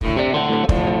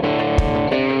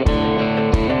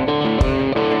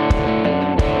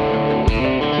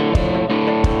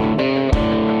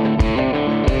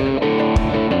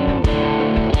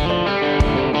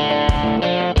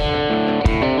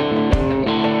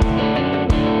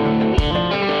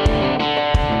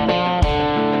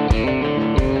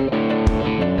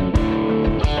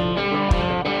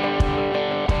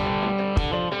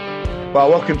Well,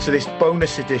 welcome to this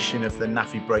bonus edition of the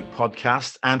NAFI Break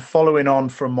podcast, and following on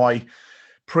from my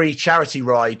pre-charity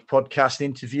ride podcast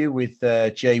interview with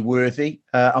Jay Worthy,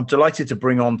 I'm delighted to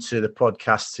bring on to the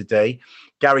podcast today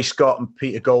Gary Scott and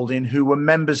Peter Golding, who were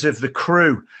members of the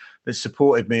crew that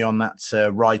supported me on that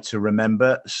ride to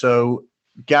Remember. So,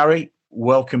 Gary,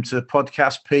 welcome to the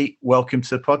podcast. Pete, welcome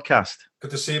to the podcast.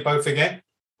 Good to see you both again.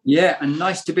 Yeah, and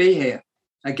nice to be here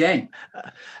again.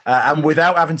 And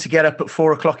without having to get up at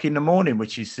 4 o'clock in the morning,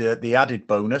 which is the added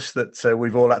bonus that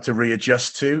we've all had to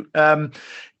readjust to.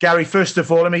 Gary, first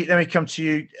of all, let me come to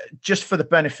you just for the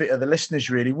benefit of the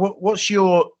listeners, really. What's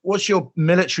your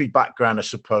military background, I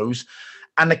suppose?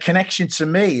 And the connection to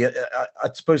me, I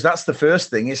suppose that's the first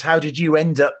thing, is how did you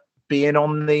end up being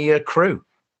on the crew?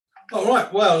 All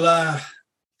right. Well,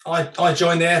 I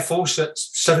joined the Air Force at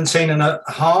 17 and a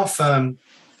half.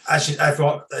 As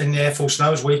everyone in the Air Force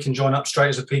knows, we can join up straight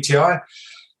as a PTI.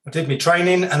 I did my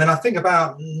training, and then I think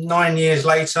about 9 years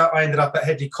later, I ended up at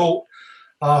Headley Court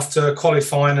after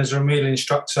qualifying as a remedial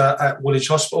instructor at Woolwich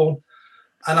Hospital.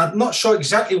 And I'm not sure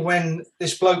exactly when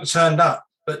this bloke turned up,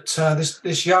 but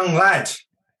this young lad,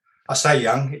 I say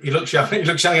young, he looks young. He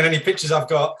looks younger than any pictures I've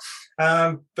got.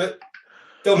 But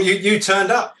Dom, you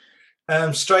turned up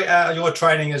straight out of your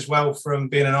training as well from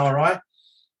being an RI.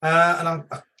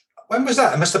 When was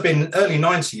that? It must have been early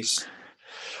 90s.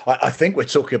 I think we're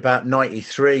talking about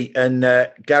 93. And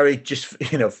Gary, just,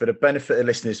 for the benefit of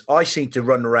listeners, I seem to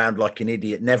run around like an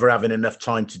idiot, never having enough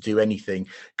time to do anything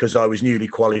because I was newly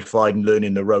qualified and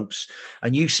learning the ropes.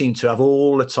 And you seem to have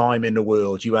all the time in the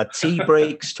world. You had tea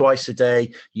breaks twice a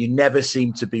day. You never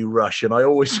seemed to be rushed. And I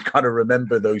always kind of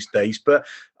remember those days. But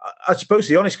I suppose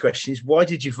the honest question is, why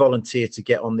did you volunteer to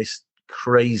get on this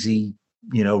crazy,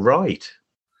 ride?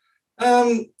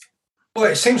 Well,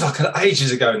 it seems like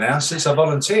ages ago now since I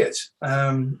volunteered.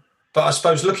 But I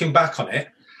suppose looking back on it,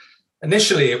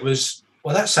 initially it was,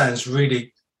 well, that sounds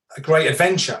really a great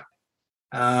adventure.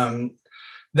 Then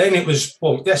it was,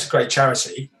 well, that's a great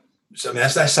charity. So, I mean,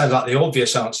 that sounds like the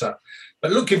obvious answer.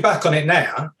 But looking back on it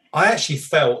now, I actually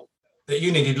felt that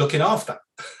you needed looking after.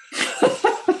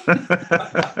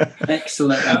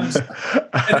 Excellent answer.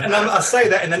 And I say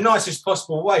that in the nicest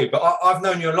possible way, but I've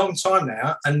known you a long time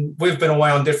now, and we've been away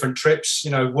on different trips,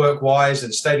 work-wise,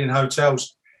 and stayed in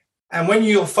hotels. And when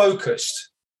you're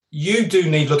focused, you do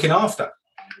need looking after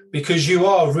because you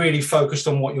are really focused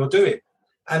on what you're doing.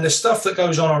 And the stuff that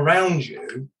goes on around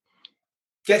you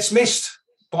gets missed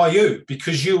by you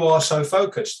because you are so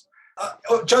focused.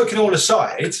 Joking all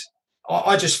aside,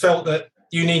 I just felt that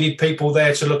you needed people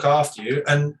there to look after you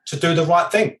and to do the right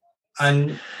thing,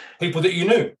 and people that you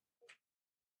knew.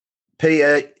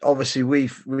 Peter, obviously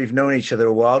we've known each other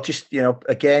a while. Just,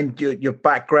 again, your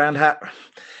background,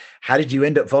 how did you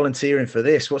end up volunteering for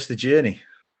this? What's the journey?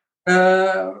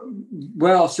 My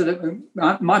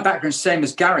background's the same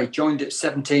as Gary, joined at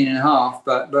 17 and a half,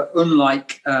 but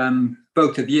unlike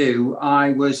both of you,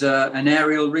 I was an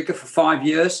aerial rigger for 5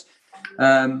 years.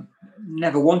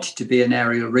 Never wanted to be an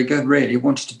aerial rigger, really.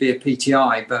 Wanted to be a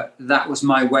PTI, but that was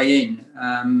my way in.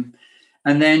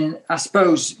 And then I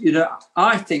suppose,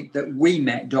 I think that we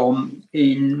met, Dom,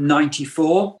 in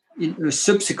 94.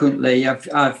 Subsequently,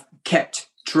 I've kept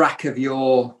track of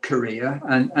your career.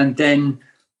 And then,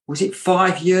 was it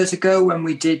 5 years ago when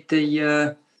we did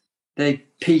the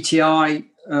PTI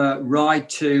ride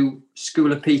to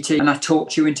School of PT? And I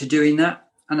talked you into doing that.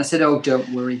 And I said, oh, don't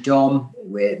worry, Dom.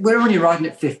 We're only riding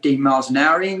at 15 miles an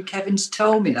hour. And Kevin's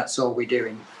told me that's all we're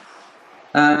doing.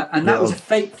 And that was a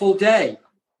fateful day.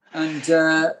 And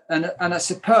I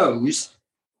suppose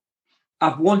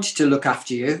I've wanted to look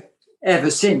after you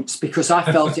ever since because I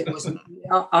felt it was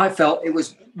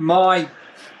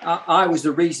I was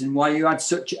the reason why you had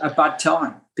such a bad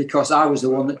time because I was the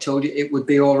one that told you it would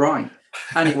be all right.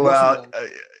 And it wasn't.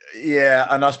 Yeah,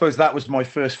 and I suppose that was my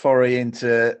first foray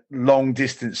into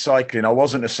long-distance cycling. I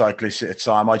wasn't a cyclist at the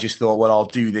time. I just thought, well, I'll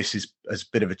do this as a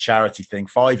bit of a charity thing.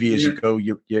 5 years ago,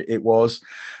 it was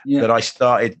that I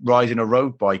started riding a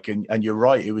road bike, and you're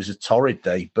right, it was a torrid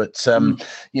day. But,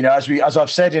 as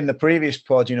I've said in the previous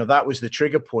pod, that was the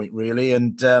trigger point, really.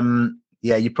 And,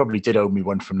 you probably did owe me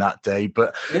one from that day,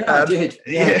 but I did.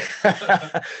 Yeah.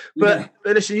 But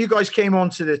listen, you guys came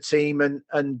onto the team,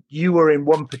 and you were in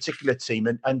one particular team,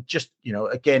 and just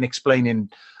again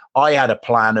explaining. I had a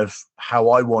plan of how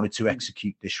I wanted to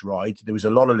execute this ride. There was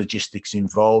a lot of logistics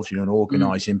involved, and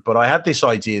organising, but I had this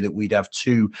idea that we'd have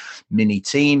two mini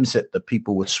teams that the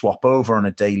people would swap over on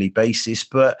a daily basis.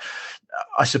 But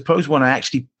I suppose when I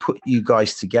actually put you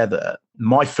guys together,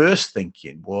 my first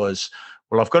thinking was,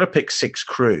 well, I've got to pick 6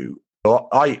 crew.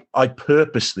 I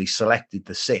purposely selected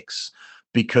the 6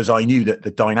 because I knew that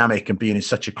the dynamic and being in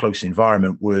such a close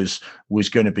environment was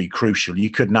going to be crucial. You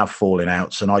couldn't have falling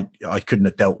outs, and I couldn't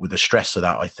have dealt with the stress of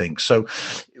that, I think. So,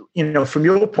 from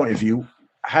your point of view,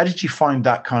 how did you find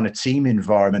that kind of team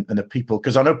environment and the people?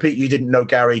 Because I know, Pete, you didn't know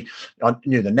Gary. I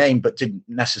knew the name, but didn't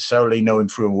necessarily know him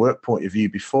from a work point of view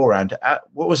beforehand.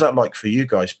 What was that like for you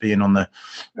guys being on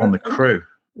the crew?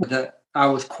 I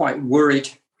was quite worried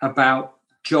about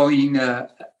joining a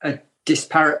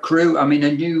disparate crew. I mean,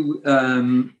 I knew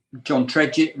John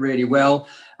Tredgett really well.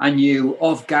 I knew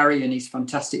of Gary and his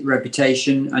fantastic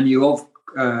reputation. I knew of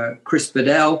Chris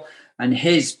Bedell and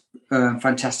his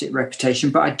fantastic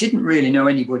reputation, but I didn't really know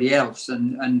anybody else.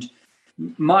 And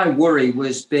my worry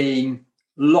was being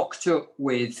locked up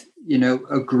with,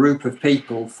 a group of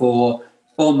people for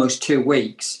almost 2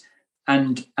 weeks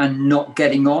and not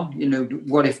getting on.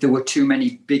 What if there were too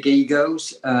many big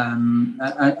egos?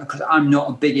 Because I'm not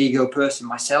a big ego person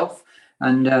myself.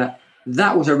 And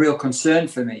that was a real concern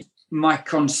for me. My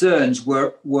concerns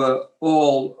were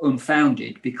all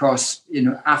unfounded because,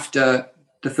 after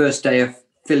the first day of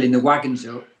filling the wagons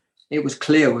up, it was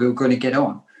clear we were going to get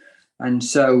on. And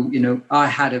so, I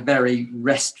had a very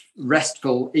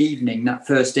restful evening, that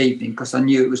first evening, because I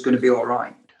knew it was going to be all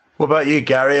right. What about you,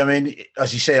 Gary? I mean,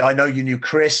 as you say, I know you knew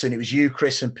Chris, and it was you,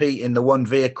 Chris and Pete in the one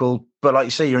vehicle. But like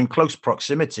you say, you're in close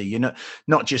proximity. You're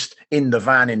not just in the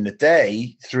van in the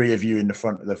day, 3 of you in the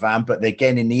front of the van, but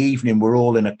again in the evening, we're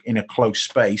all in a close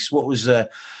space. What was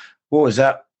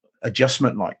that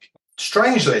adjustment like?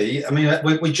 Strangely, I mean,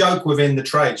 we joke within the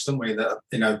trades, don't we? That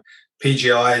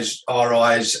PGIs,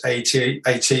 RIs,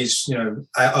 ATs,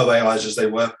 OAIs as they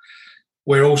were.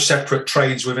 We're all separate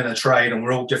trades within a trade, and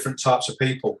we're all different types of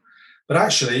people. But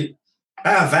actually,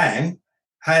 our van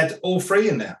had all 3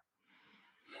 in there.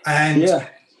 And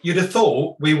you'd have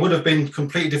thought we would have been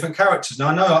completely different characters. Now,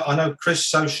 I know Chris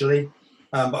socially,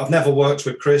 but I've never worked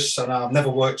with Chris, and I've never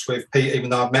worked with Pete,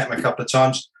 even though I've met him a couple of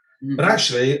times. Mm-hmm. But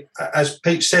actually, as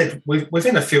Pete said,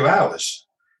 within a few hours,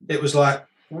 it was like,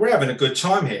 we're having a good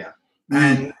time here.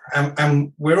 Mm-hmm.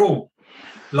 And we're all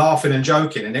laughing and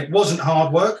joking, and it wasn't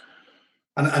hard work.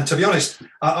 And to be honest,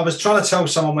 I was trying to tell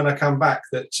someone when I come back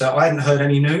that I hadn't heard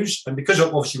any news. And because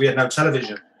obviously we had no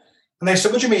television. And they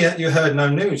said, what do you mean you heard no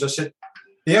news? I said,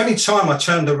 the only time I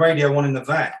turned the radio on in the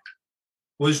van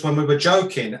was when we were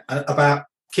joking about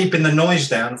keeping the noise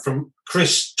down from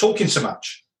Chris talking so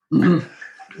much.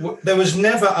 Mm-hmm. There was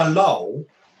never a lull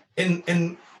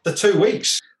in the 2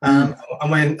 weeks. And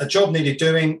when a job needed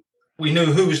doing, we knew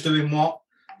who was doing what.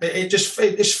 It just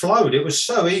flowed. It was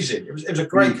so easy. It was a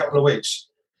great couple of weeks.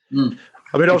 Mm.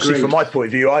 I mean, obviously, from my point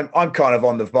of view, I'm kind of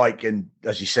on the bike, and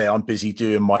as you say, I'm busy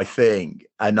doing my thing,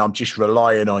 and I'm just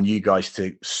relying on you guys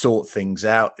to sort things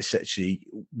out. Essentially,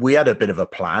 we had a bit of a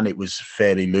plan. It was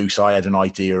fairly loose. I had an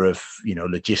idea of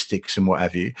logistics and what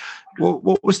have you.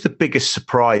 What was the biggest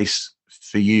surprise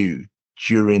for you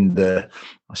during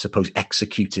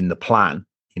executing the plan?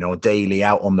 Daily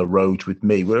out on the road with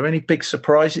me. Were there any big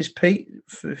surprises, Pete?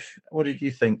 What did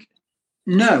you think?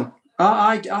 No,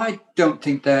 I don't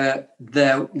think there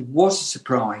was a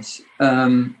surprise.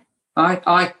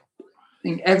 I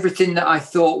think everything that I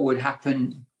thought would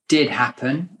happen did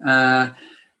happen.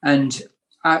 And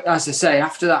as I say,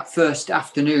 after that first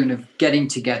afternoon of getting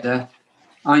together,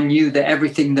 I knew that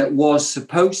everything that was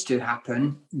supposed to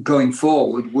happen going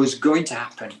forward was going to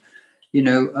happen.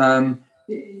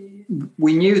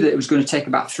 We knew that it was going to take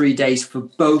about 3 days for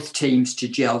both teams to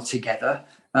gel together,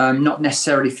 not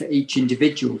necessarily for each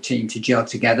individual team to gel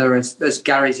together. As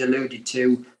Gary's alluded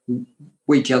to,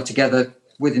 we gelled together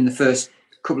within the first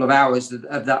couple of hours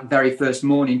of that very first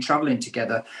morning traveling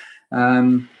together.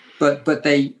 But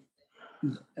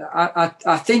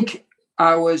I think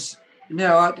I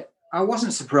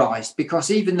wasn't surprised, because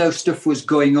even though stuff was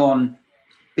going on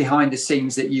behind the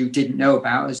scenes that you didn't know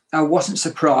about, I wasn't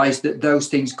surprised that those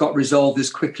things got resolved as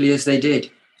quickly as they did,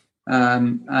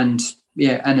 and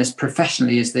as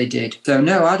professionally as they did. So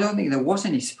no, I don't think there was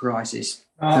any surprises.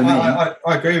 I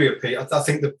agree with you, Pete. I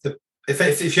think that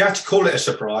if you had to call it a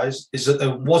surprise, is that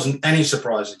there wasn't any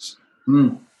surprises,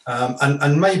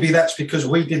 and maybe that's because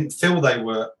we didn't feel they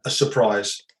were a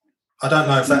surprise. I don't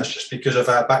know if that's just because of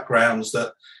our backgrounds,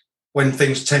 that when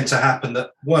things tend to happen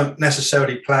that weren't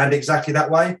necessarily planned exactly that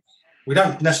way, we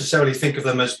don't necessarily think of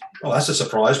them as, oh, that's a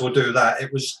surprise, we'll do that.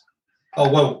 It was,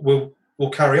 oh, well, we'll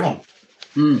carry on.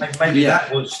 Maybe that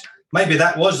was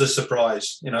the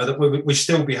surprise, that we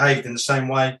still behaved in the same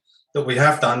way that we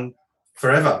have done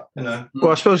forever,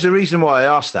 Well, I suppose the reason why I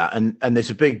asked that, and there's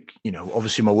a big,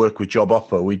 obviously my work with Job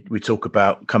Oppo, we talk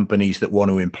about companies that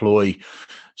want to employ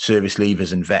service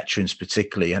leavers and veterans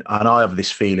particularly. And I have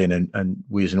this feeling, and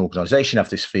we as an organisation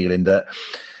have this feeling, that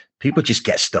people just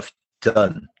get stuff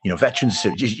done. Veterans,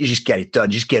 you just get it done,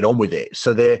 just get on with it.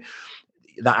 So that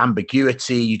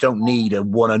ambiguity, you don't need a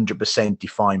 100%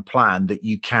 defined plan, that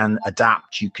you can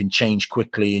adapt, you can change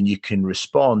quickly, and you can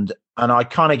respond. And I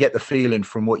kind of get the feeling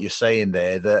from what you're saying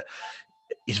there that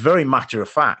it's very matter of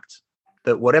fact,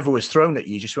 that whatever was thrown at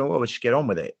you, just went, well, we'll just get on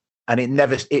with it. And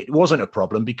it wasn't a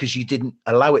problem because you didn't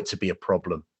allow it to be a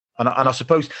problem. And I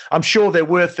suppose, I'm sure there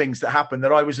were things that happened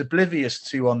that I was oblivious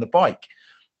to on the bike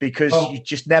because you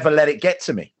just never let it get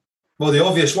to me. Well, the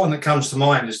obvious one that comes to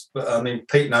mind is,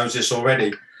 Pete knows this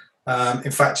already.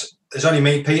 In fact, there's only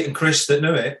me, Pete and Chris that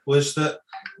knew it, was that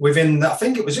within, I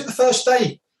think it was the first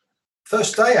day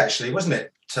actually, wasn't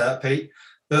it, Pete,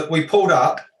 that we pulled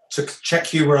up to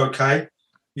check you were okay.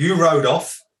 You rode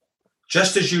off.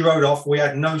 Just as you rode off, we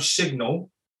had no signal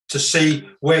to see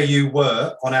where you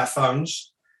were on our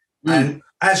phones. Mm. And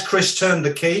as Chris turned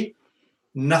the key,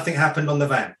 nothing happened on the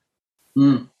van.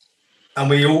 Mm. And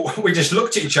we just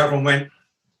looked at each other and went,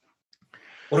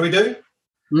 what do we do?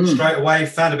 Mm. Straight away,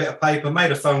 found a bit of paper,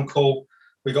 made a phone call.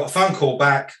 We got a phone call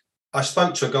back. I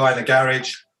spoke to a guy in the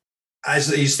garage, as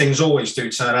these things always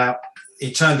do turn out.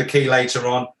 He turned the key later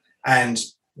on and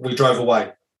we drove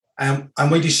away. And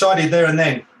we decided there and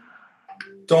then,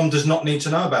 Dom does not need to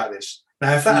know about this.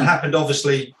 Now, if that had happened,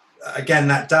 obviously, again,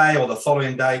 that day or the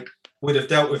following day, we'd have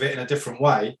dealt with it in a different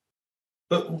way.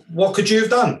 But what could you have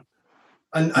done?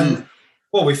 And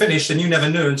well, we finished and you never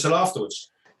knew until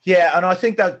afterwards. Yeah, and I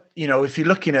think that, if you're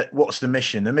looking at what's the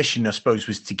mission, I suppose,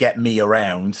 was to get me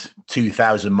around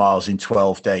 2,000 miles in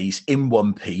 12 days in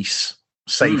one piece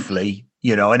safely,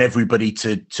 and everybody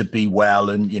to be well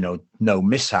and, no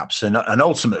mishaps. And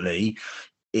ultimately,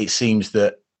 it seems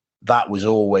that was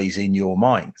always in your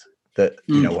mind, that,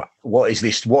 what is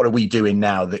this? What are we doing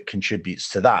now that contributes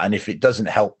to that? And if it doesn't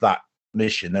help that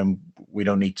mission, then we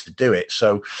don't need to do it.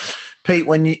 So, Pete,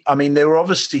 there were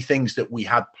obviously things that we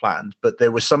had planned, but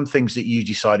there were some things that you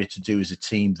decided to do as a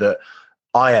team that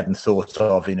I hadn't thought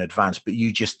of in advance, but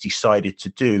you just decided to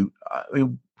do.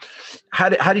 How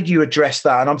did you address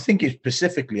that? And I'm thinking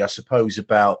specifically, I suppose,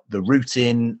 about the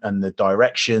routing and the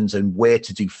directions and where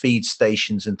to do feed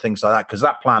stations and things like that, because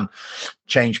that plan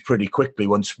changed pretty quickly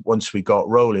once we got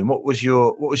rolling. What was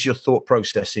your thought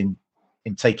process in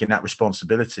taking that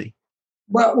responsibility?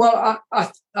 Well,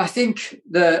 I think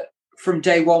that from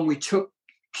day one we took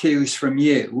cues from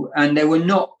you, and they were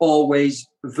not always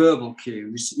verbal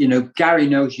cues. Gary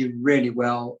knows you really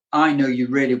well. I know you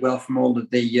really well from all of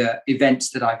the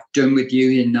events that I've done with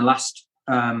you in the last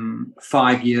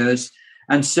 5 years.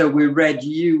 And so we read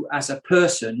you as a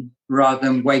person rather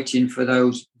than waiting for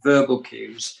those verbal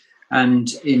cues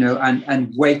and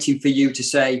waiting for you to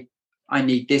say, I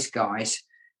need this, guys.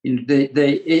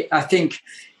 I think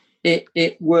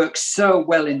it works so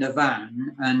well in the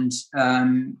van, and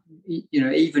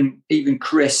even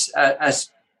Chris as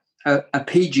a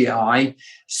PGI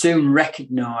soon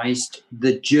recognised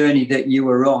the journey that you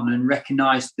were on and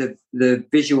recognised the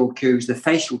visual cues, the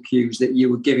facial cues that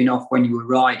you were giving off when you were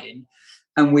riding,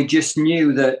 and we just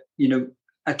knew that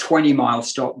a 20-mile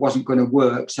stop wasn't going to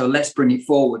work, so let's bring it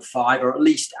forward 5, or at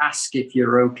least ask if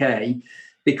you're okay,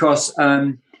 because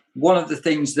one of the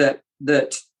things that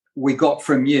we got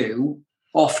from you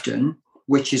often,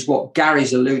 which is what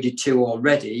Gary's alluded to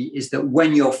already, is that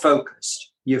when you're focused,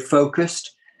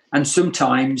 and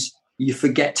sometimes you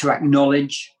forget to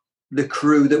acknowledge the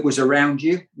crew that was around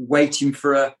you, waiting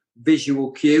for a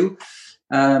visual cue.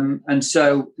 And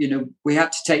so, we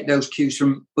had to take those cues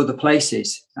from other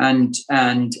places and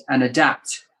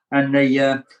adapt. And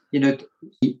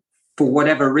for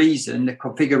whatever reason, the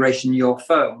configuration of your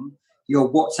phone,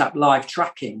 your WhatsApp live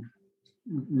tracking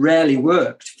rarely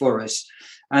worked for us.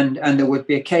 And there would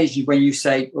be occasions when you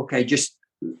say, okay, just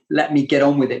let me get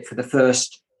on with it for the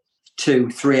first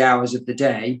 2-3 hours of the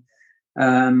day.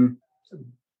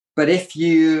 But if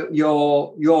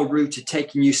your route had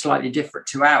taken you slightly different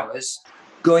 2 hours,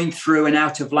 going through and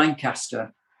out of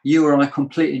Lancaster, you were on a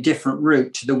completely different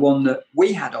route to the one that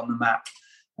we had on the map.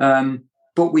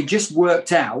 But we just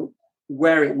worked out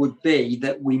where it would be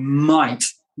that we might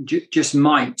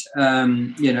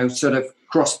sort of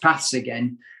cross paths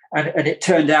again. And it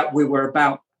turned out we were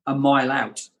about a mile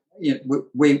out.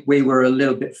 We were a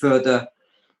little bit further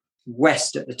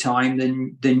west at the time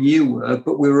than you were,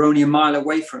 but we were only a mile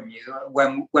away from you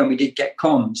when we did get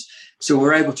comms. So we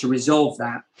were able to resolve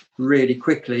that really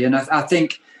quickly. And I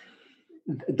think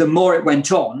the more it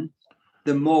went on,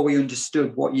 the more we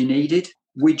understood what you needed.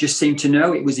 We just seemed to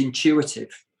know. It was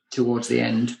intuitive towards the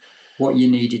end what you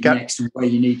needed next and where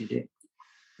you needed it.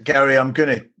 Gary, I'm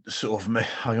going to I'm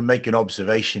gonna make an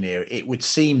observation here. It would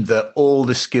seem that all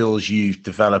the skills you've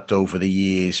developed over the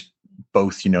years,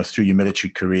 both, through your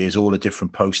military careers, all the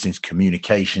different postings,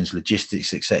 communications,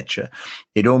 logistics, etc.,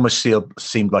 it almost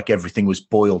seemed like everything was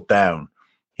boiled down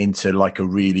into like a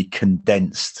really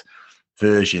condensed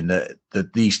version that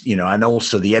these, and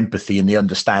also the empathy and the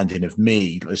understanding of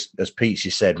me, as Pete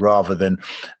just said, rather than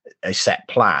a set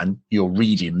plan, you're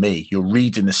reading me, you're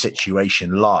reading the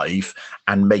situation live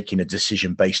and making a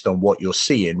decision based on what you're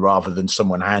seeing, rather than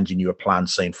someone handing you a plan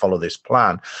saying, follow this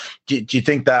plan. Do you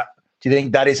think that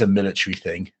is a military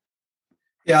thing?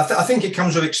 Yeah, I think it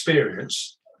comes with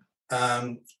experience.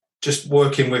 Just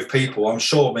working with people. I'm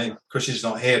sure, Chris is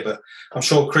not here, but I'm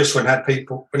sure Chris, when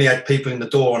he had people in the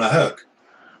door on a hook,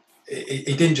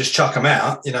 he didn't just chuck them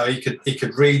out. He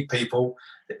could read people,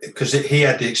 because he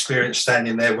had the experience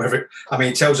standing there.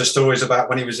 He tells us stories about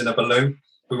when he was in a balloon.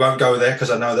 We won't go there because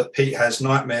I know that Pete has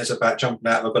nightmares about jumping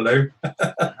out of a balloon,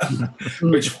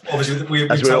 which obviously we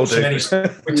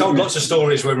told lots of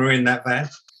stories when we were in that van.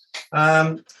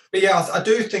 But yeah, I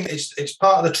do think it's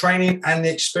part of the training and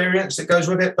the experience that goes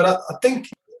with it. But I think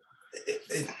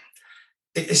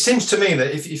it seems to me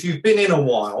that if you've been in a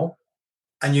while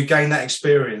and you gain that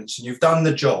experience and you've done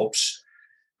the jobs,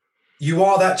 you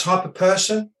are that type of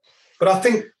person. But I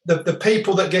think the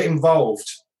people that get involved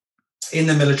in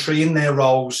the military, in their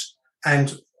roles,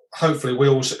 and hopefully we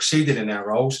all succeeded in our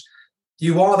roles,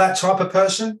 you are that type of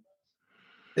person.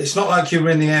 It's not like you were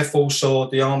in the Air Force or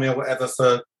the Army or whatever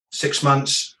for 6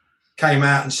 months, came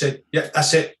out and said, yeah,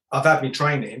 that's it, I've had my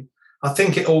training. I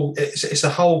think it's a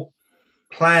whole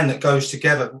plan that goes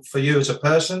together for you as a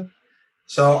person.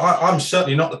 So I'm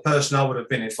certainly not the person I would have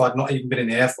been if I'd not even been in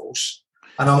the Air Force.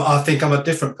 And I think I'm a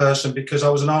different person because I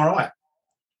was an RI.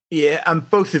 Yeah, and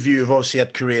both of you have obviously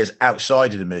had careers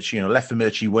outside of the military. Left the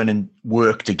military, went and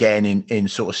worked again in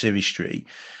sort of civistry.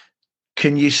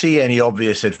 Can you see any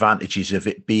obvious advantages of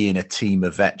it being a team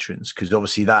of veterans? Because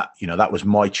obviously that was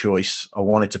my choice. I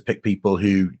wanted to pick people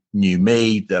who knew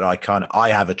me, that I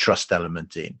have a trust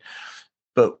element in.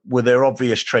 But were there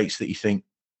obvious traits that you think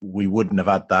we wouldn't have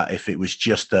had that if it was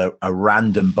just a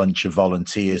random bunch of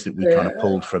volunteers that we kind of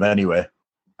pulled from anywhere?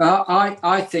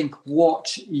 I think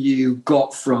what you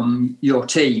got from your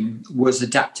team was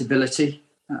adaptability.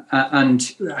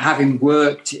 And having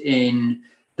worked in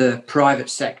the private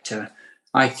sector,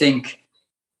 I think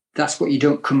that's what you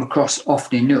don't come across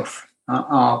often enough,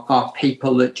 are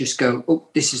people that just go, oh,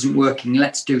 this isn't working,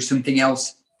 let's do something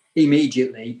else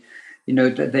immediately.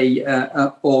 That they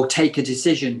or take a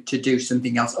decision to do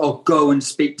something else, or go and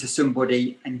speak to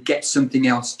somebody and get something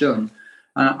else done.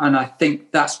 And I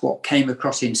think that's what came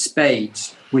across in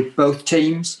spades with both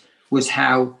teams, was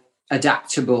how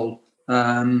adaptable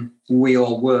we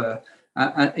all were.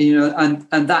 And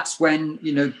that's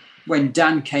when, when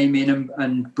Dan came in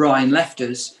and Brian left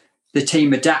us, the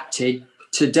team adapted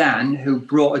to Dan, who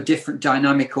brought a different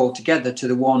dynamic altogether to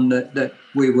the one that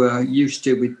we were used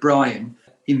to with Brian.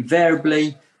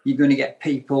 Invariably, you're going to get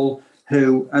people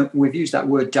who, we've used that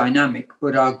word dynamic,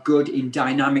 but are good in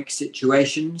dynamic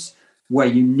situations where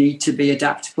you need to be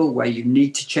adaptable, where you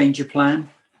need to change your plan,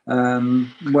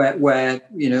 where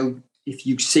if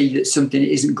you see that something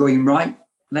isn't going right,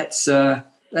 let's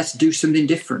do something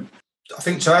different. I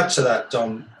think to add to that,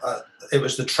 Dom, it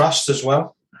was the trust as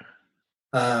well.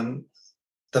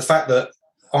 The fact that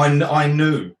I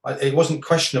knew, it wasn't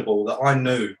questionable that I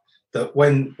knew that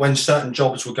when certain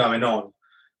jobs were going on,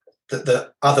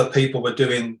 that other people were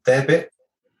doing their bit.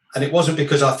 And it wasn't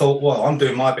because I thought, well, I'm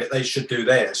doing my bit, they should do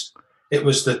theirs. It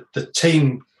was that the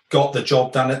team got the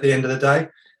job done at the end of the day.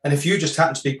 And if you just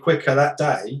happen to be quicker that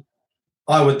day,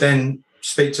 I would then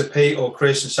speak to Pete or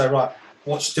Chris and say, right,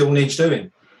 what still needs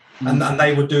doing? And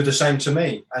they would do the same to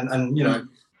me. And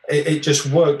it just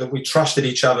worked that we trusted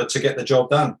each other to get the job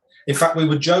done. In fact, we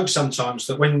would joke sometimes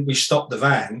that when we stopped the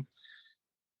van,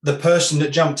 the person that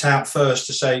jumped out first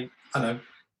to say,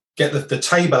 get the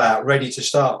table out ready to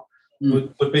start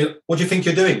would be, what do you think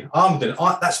you're doing? I'm doing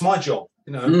it. That's my job.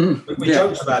 We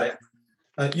joked about it.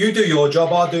 You do your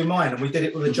job, I'll do mine. And we did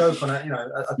it with a joke on it,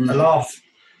 a laugh.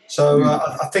 So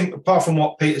I think apart from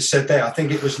what Peter said there, I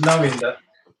think it was knowing that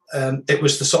it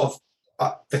was the sort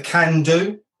of the can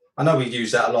do. I know we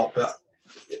use that a lot, but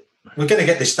we're going to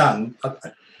get this done.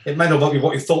 It may not be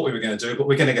what you thought we were going to do, but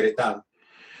we're going to get it done.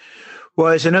 Well,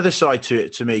 there's another side to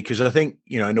it to me, because I think,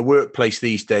 in the workplace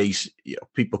these days,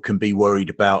 people can be worried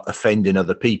about offending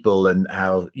other people, and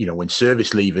how, when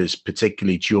service leavers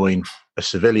particularly join a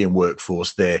civilian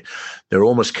workforce, they're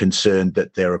almost concerned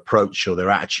that their approach or their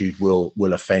attitude will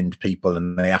offend people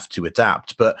and they have to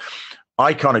adapt. But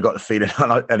I kind of got the feeling,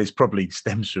 and it's probably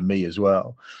stems from me as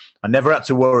well. I never had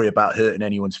to worry about hurting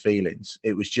anyone's feelings.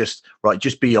 It was just, right,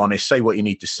 just be honest, say what you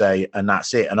need to say, and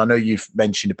that's it. And I know you've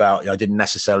mentioned about, I didn't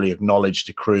necessarily acknowledge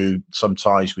the crew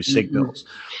sometimes with signals.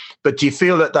 But do you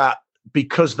feel that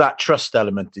because that trust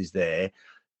element is there,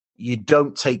 you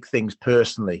don't take things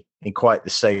personally in quite the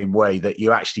same way, that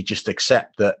you actually just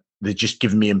accept that they're just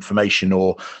giving me information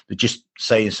or they're just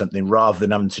saying something rather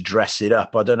than having to dress it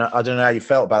up? I don't know how you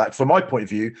felt about that. From my point of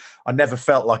view, I never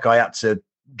felt like I had to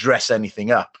dress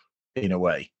anything up in a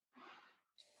way.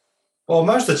 Well,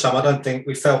 most of the time, I don't think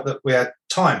we felt that we had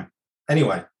time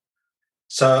anyway.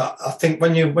 So I think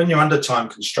when you're under time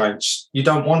constraints, you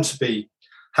don't want to be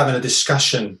having a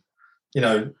discussion,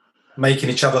 making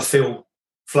each other feel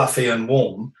fluffy and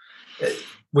warm.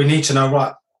 We need to know,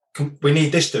 right, we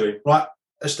need this doing, right,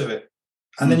 let's do it.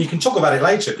 And then you can talk about it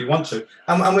later if you want to.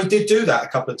 And we did do that a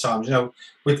couple of times.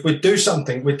 We'd do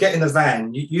something, we'd get in the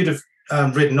van, you'd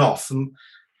have ridden off,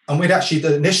 and we'd actually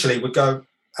initially would go,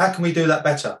 how can we do that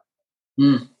better?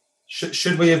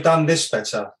 Should we have done this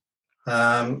better?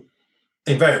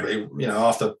 Invariably,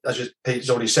 after, as Pete's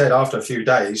already said, after a few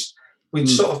days, we'd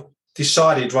sort of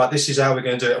decided, right, this is how we're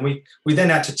going to do it. And we then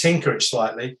had to tinker it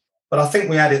slightly. But I think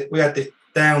we had it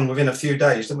down within a few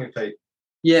days, didn't we, Pete?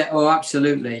 Yeah, oh,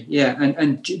 absolutely. Yeah.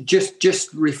 And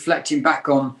just reflecting back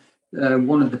on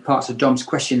one of the parts of Dom's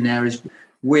question there is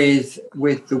with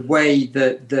the way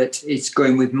that it's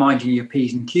going with minding your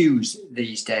P's and Q's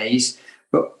these days.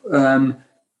 But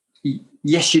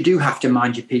yes, you do have to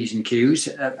mind your P's and Q's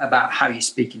about how you're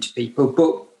speaking to people.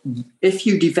 But if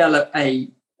you develop a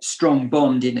strong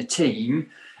bond in a team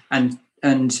and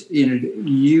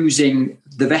using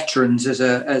the veterans as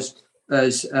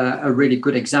a really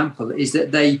good example, is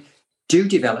that they do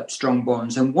develop strong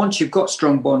bonds. And once you've got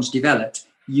strong bonds developed,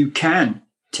 you can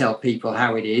tell people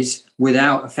how it is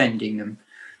without offending them.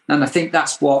 And I think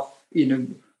that's what,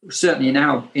 certainly in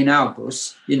our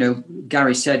bus,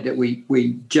 Gary said that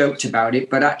we joked about it,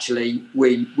 but actually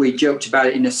we joked about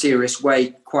it in a serious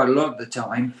way quite a lot of the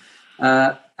time.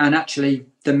 And actually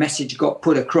the message got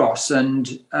put across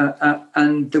and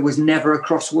there was never a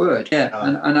cross word. Yeah.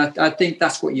 And I think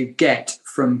that's what you get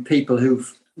from people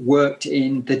who've worked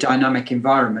in the dynamic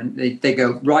environment. They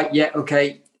go, right, yeah,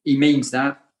 okay, he means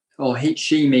that, or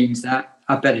she means that,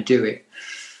 I better do it.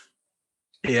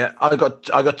 Yeah, I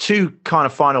got two kind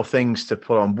of final things to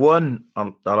put on. One,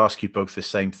 I'll ask you both the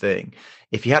same thing.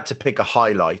 If you had to pick a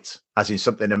highlight, as in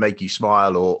something to make you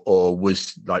smile or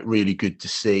was like really good to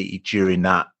see during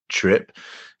that trip,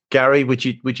 Gary, would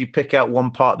you pick out one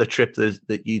part of the trip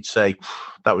that you'd say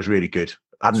that was really good?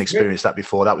 I hadn't experienced that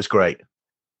before. That was great.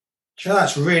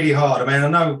 That's really hard. I mean, I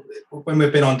know when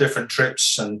we've been on different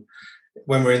trips and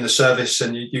when we're in the service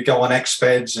and you go on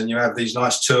expeds and you have these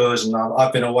nice tours, and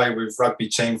I've been away with rugby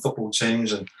team, football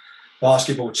teams and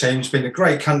basketball teams, been to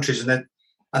great countries, and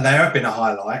they have been a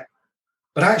highlight.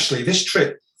 But actually this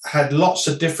trip had lots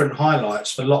of different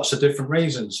highlights for lots of different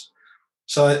reasons.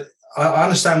 So I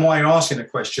understand why you're asking the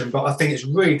question, but I think it's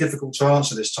really difficult to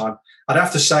answer this time. I'd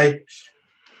have to say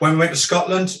when we went to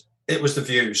Scotland, it was the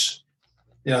views,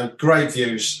 great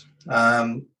views.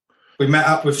 We met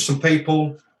up with some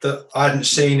people that I hadn't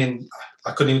seen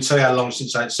I couldn't even tell you how long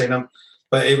since I'd seen them,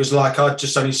 but it was like I'd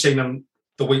just only seen them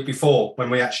the week before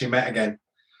when we actually met again.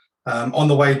 On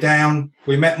the way down,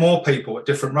 we met more people at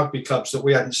different rugby clubs that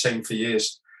we hadn't seen for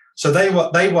years. So they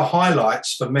were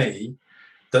highlights for me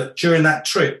that during that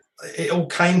trip, it all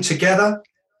came together.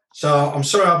 So I'm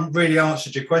sorry I haven't really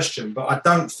answered your question, but I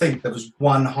don't think there was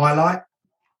one highlight.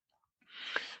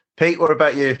 Pete, what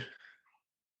about you?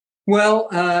 Well,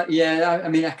 yeah, I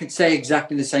mean, I could say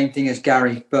exactly the same thing as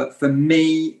Gary, but for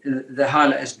me, the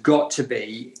highlight has got to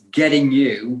be getting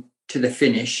you to the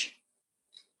finish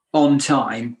on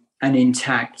time and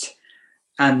intact,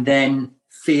 and then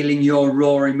feeling your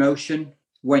raw emotion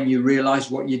when you realise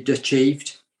what you'd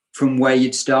achieved from where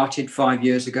you'd started 5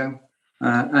 years ago.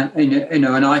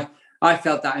 And I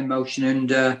felt that emotion,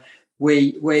 and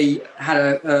we had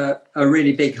a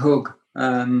really big hug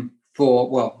for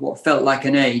what felt like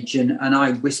an age, and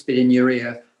I whispered in your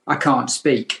ear, I can't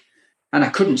speak, and I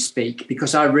couldn't speak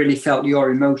because I really felt your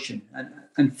emotion,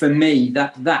 and for me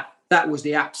that was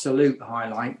the absolute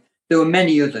highlight. There were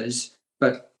many others,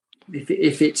 but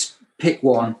if it's pick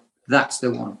one, that's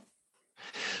the one.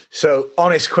 So,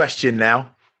 honest question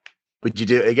now, would you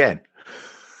do it again?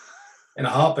 In a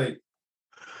heartbeat.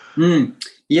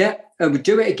 Yeah, I would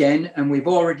do it again, and we've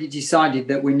already decided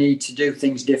that we need to do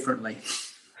things differently.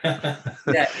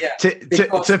 Yeah.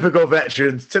 Typical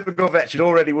veteran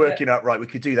already working out, right, we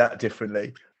could do that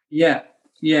differently. Yeah,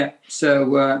 Yeah.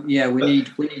 So we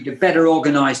need a better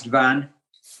organised van,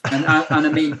 and I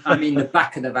mean the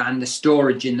back of the van, the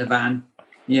storage in the van.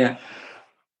 Yeah.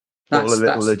 All the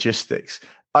little logistics.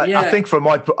 I think from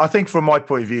my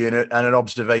point of view, and an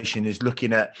observation is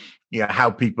looking at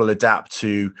how people adapt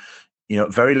to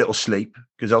very little sleep,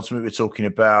 because ultimately we're talking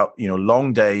about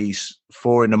long days,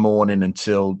 4 a.m.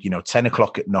 until 10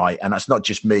 o'clock at night, and that's not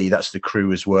just me, that's the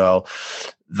crew as well.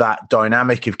 That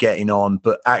dynamic of getting on,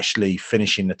 but actually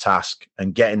finishing the task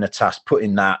and getting the task,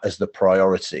 putting that as the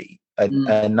priority,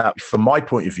 and that, from my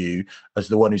point of view, as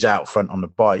the one who's out front on the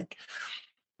bike,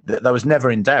 that was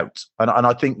never in doubt. And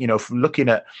I think, from looking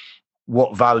at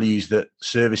what values that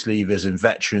service leavers and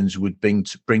veterans would bring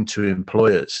to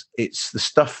employers, it's the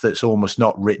stuff that's almost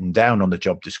not written down on the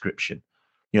job description.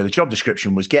 The job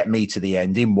description was get me to the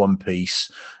end in one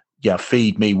piece,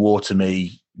 feed me, water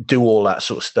me, do all that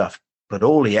sort of stuff. But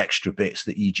all the extra bits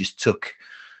that you just took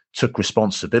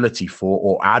responsibility for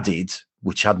or added,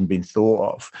 which hadn't been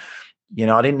thought of,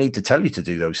 I didn't need to tell you to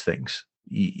do those things.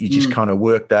 You just kind of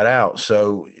work that out.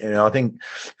 So, I think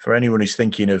for anyone who's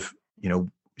thinking of,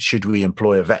 should we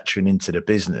employ a veteran into the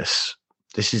business,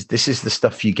 this is the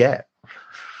stuff you get.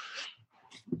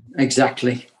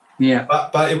 Exactly. Yeah.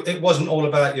 But it wasn't all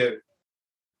about you.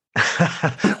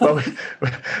 Well,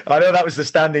 I know that was the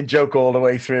standing joke all the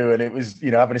way through, and it was,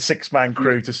 having a 6-man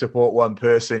crew to support one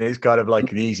person is kind of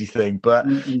like an easy thing, but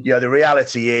the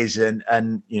reality is,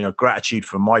 and gratitude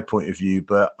from my point of view,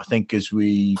 but I think as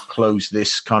we close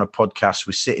this kind of podcast,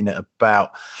 we're sitting at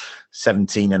about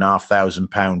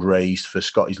 £17,500 raised for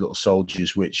Scotty's Little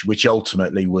Soldiers, which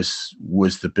ultimately was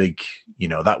the big,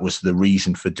 that was the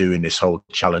reason for doing this whole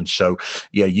challenge. So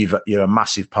you're a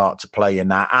massive part to play in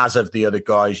that, as of the other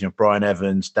guys, Brian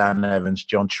Evans, Dan Evans,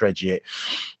 John Tredgett,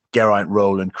 Geraint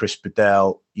Rowland, Chris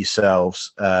Bedell,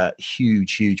 yourselves,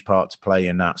 huge part to play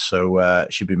in that. So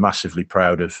should be massively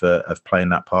proud of playing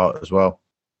that part as well.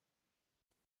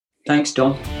 Thanks,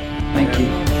 Don. Thank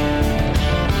you.